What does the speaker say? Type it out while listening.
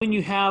when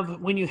you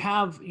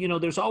have,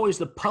 there's always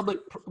the public,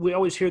 we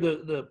always hear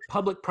the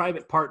public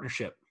private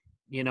partnership,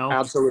 you know,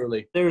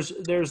 Absolutely. there's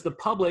the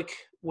public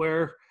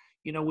where,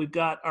 we've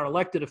got our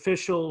elected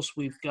officials,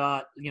 we've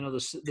got,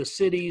 the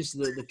cities,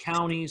 the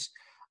counties,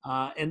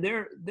 and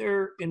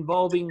they're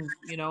involving,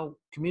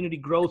 community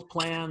growth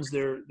plans.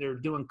 They're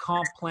doing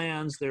comp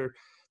plans. They're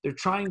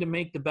trying to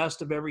make the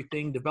best of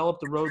everything, develop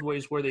the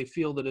roadways where they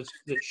feel that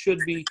should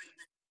be.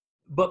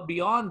 But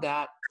beyond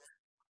that,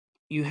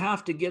 you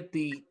have to get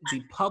the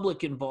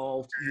public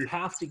involved. You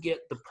have to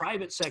get the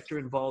private sector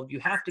involved. You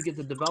have to get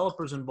the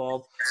developers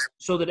involved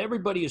so that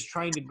everybody is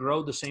trying to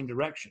grow the same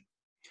direction.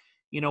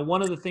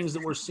 One of the things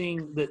that we're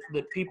seeing that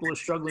people are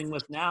struggling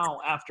with now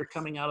after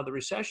coming out of the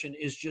recession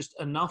is just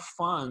enough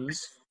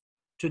funds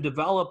to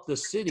develop the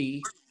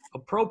city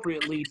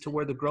appropriately to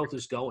where the growth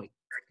is going,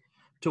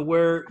 to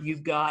where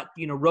you've got,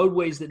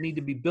 roadways that need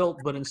to be built,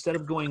 but instead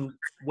of going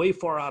way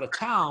far out of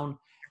town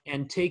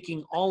and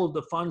taking all of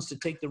the funds to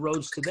take the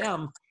roads to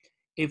them,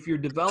 if you're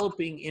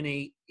developing in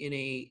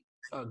a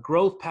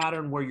growth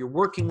pattern where you're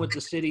working with the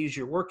cities,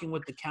 you're working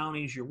with the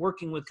counties, you're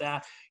working with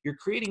that, you're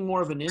creating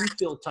more of an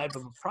infill type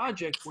of a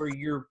project where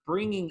you're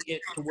bringing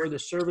it to where the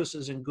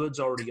services and goods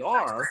already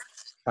are.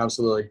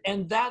 Absolutely.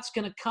 And that's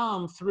going to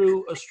come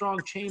through a strong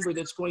chamber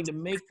that's going to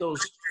make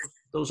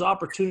those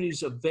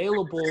opportunities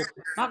available,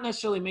 not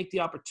necessarily make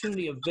the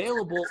opportunity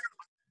available,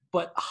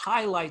 but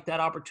highlight that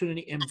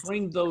opportunity and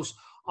bring those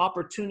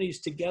opportunities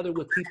together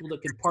with people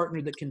that can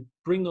partner, that can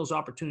bring those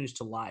opportunities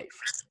to life.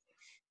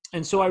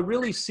 And so I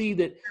really see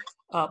that,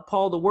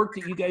 Paul, the work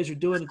that you guys are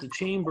doing at the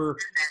chamber,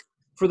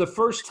 for the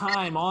first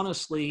time,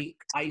 honestly,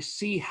 I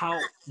see how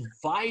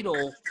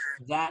vital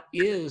that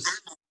is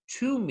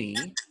to me.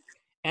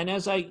 And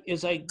as I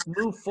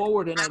move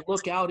forward and I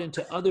look out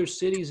into other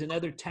cities and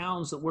other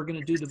towns that we're going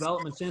to do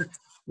developments in,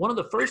 one of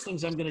the first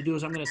things I'm going to do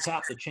is I'm going to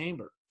tap the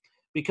chamber,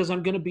 because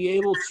I'm going to be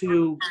able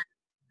to,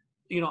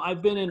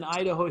 I've been in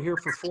Idaho here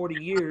for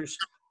 40 years.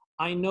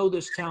 I know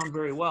this town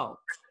very well.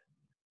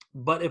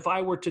 But if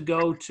I were to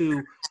go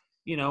to,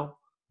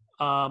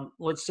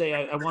 let's say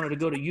I wanted to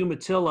go to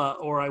Umatilla,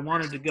 or I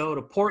wanted to go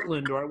to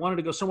Portland, or I wanted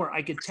to go somewhere,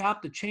 I could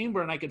tap the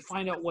chamber and I could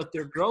find out what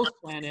their growth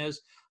plan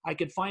is. I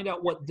could find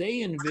out what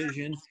they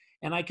envision,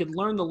 and I could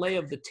learn the lay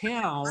of the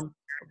town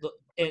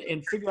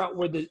and figure out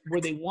where they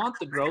want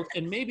the growth.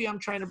 And maybe I'm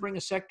trying to bring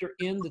a sector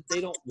in that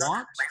they don't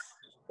want,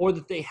 or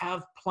that they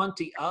have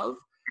plenty of.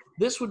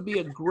 This would be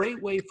a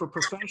great way for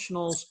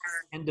professionals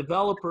and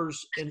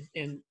developers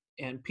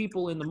and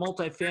people in the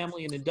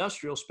multifamily and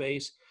industrial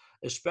space,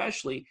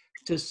 especially,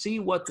 to see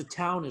what the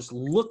town is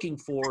looking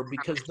for,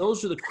 because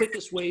those are the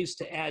quickest ways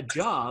to add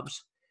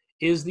jobs,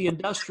 is the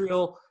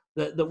industrial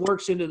that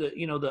works into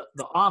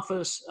the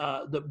office,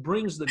 that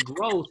brings the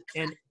growth.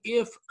 And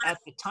if at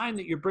the time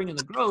that you're bringing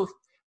the growth,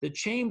 the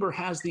chamber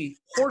has the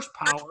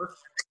horsepower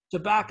to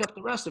back up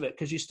the rest of it,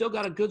 because you still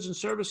got goods and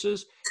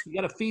services, you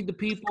got to feed the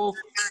people,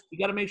 you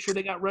got to make sure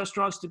they got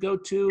restaurants to go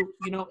to,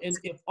 and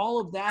if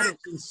all of that is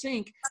in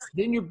sync,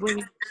 then you're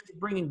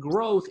bringing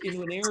growth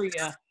into an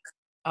area,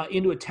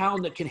 into a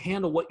town that can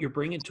handle what you're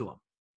bringing to them.